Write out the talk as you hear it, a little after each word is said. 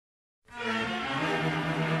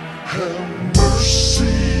Have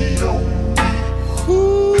mercy on me.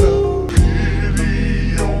 Have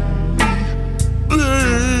pity on me.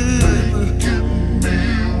 You're making me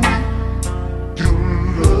weak. Your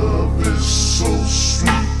love is so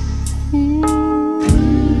sweet.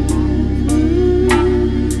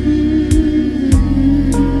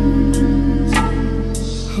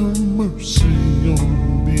 Have mercy on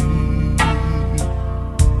me.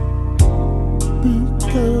 Be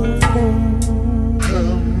careful.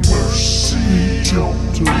 Have mercy on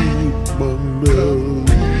me. My love.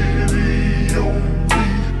 Have pity on me.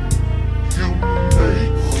 You're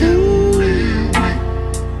making me weak.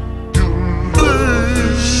 Your love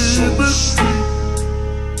is so sweet.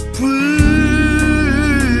 Please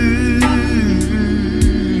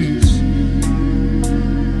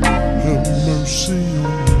have mercy on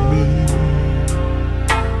me.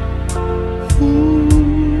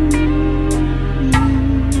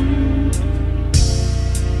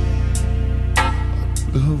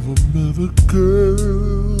 Never met a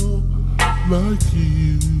girl like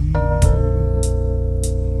you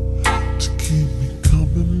to keep me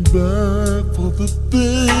coming back for the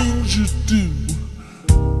things you do.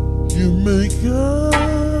 You make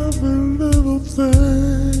every little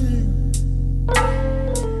thing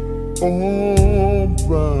alright,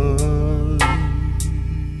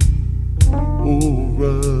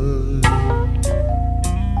 alright.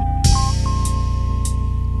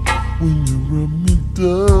 When you rub me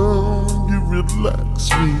down, you relax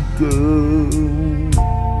me, girl.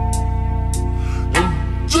 And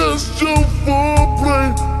just your foreplay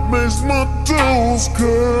makes my toes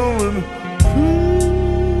curl. And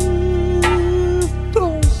please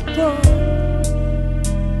don't stop.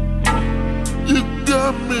 You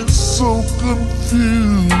got me so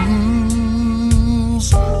confused.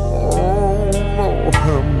 Oh Lord,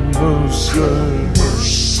 have mercy.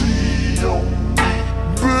 Mercy on me,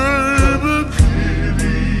 baby.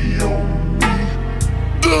 Pity on me.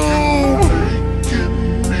 Don't making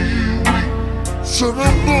me weak. So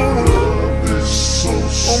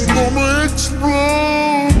I'm gonna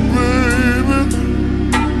explode, baby.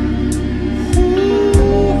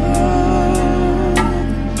 Ooh,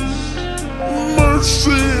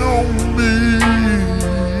 mercy on me.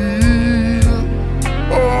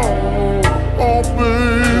 Oh,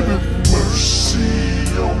 baby, mercy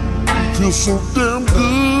on me. Feel so damn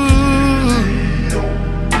good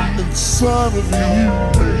inside of you.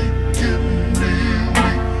 Making me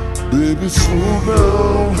weak. Baby, slow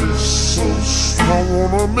down. So I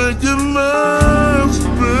wanna make it last,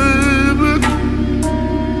 baby.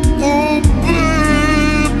 Oh,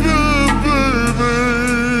 baby, baby,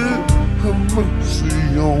 have mercy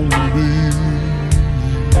on me.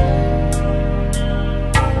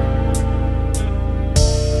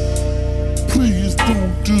 Please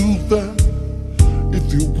don't do that if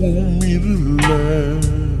you want me to last.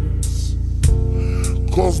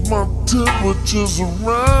 'Cause my temperature's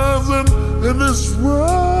rising and it's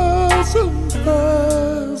rising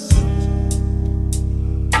fast.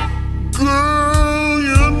 Girl,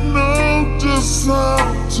 you know just how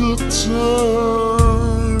to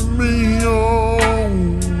turn me on,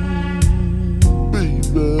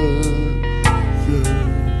 baby, yeah.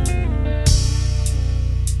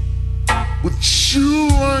 But you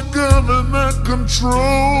like having that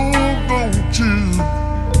control, don't you?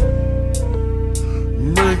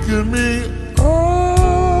 Making me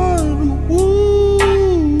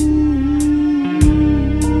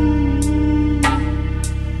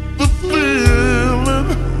the feeling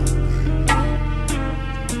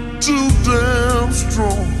too damn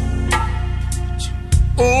strong.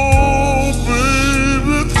 Oh,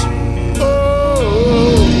 baby, oh.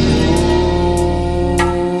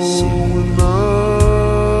 So when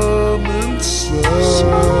I'm inside,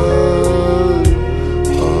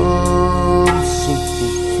 I'm so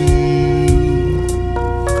fulfilled.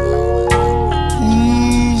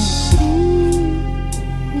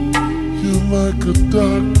 You're like a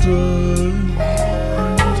doctor,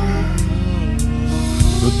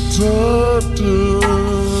 a doctor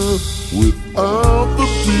without the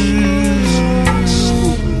pills.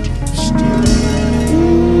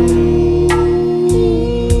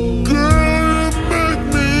 Girl, you make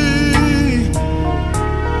me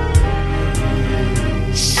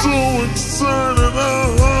so excited I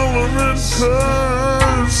holler and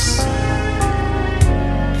curse.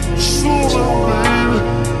 Slow down, baby.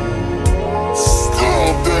 Slow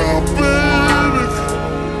down, baby.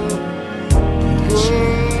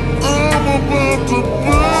 I'm about to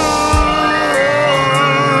burn.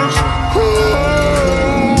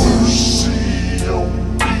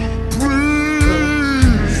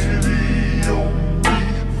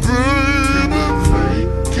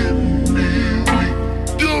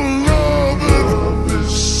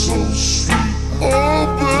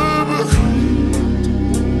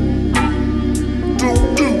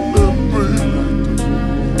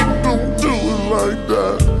 like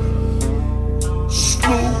that.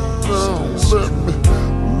 Slow down,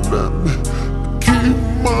 let me keep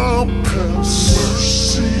my past.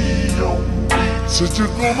 Mercy on me. Said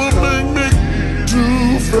you're gonna make me do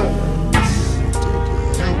that.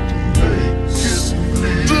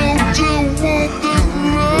 Don't you want that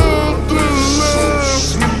love to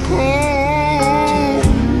last? Oh,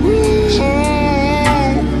 baby,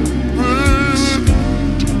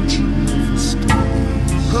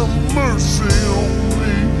 have mercy on me.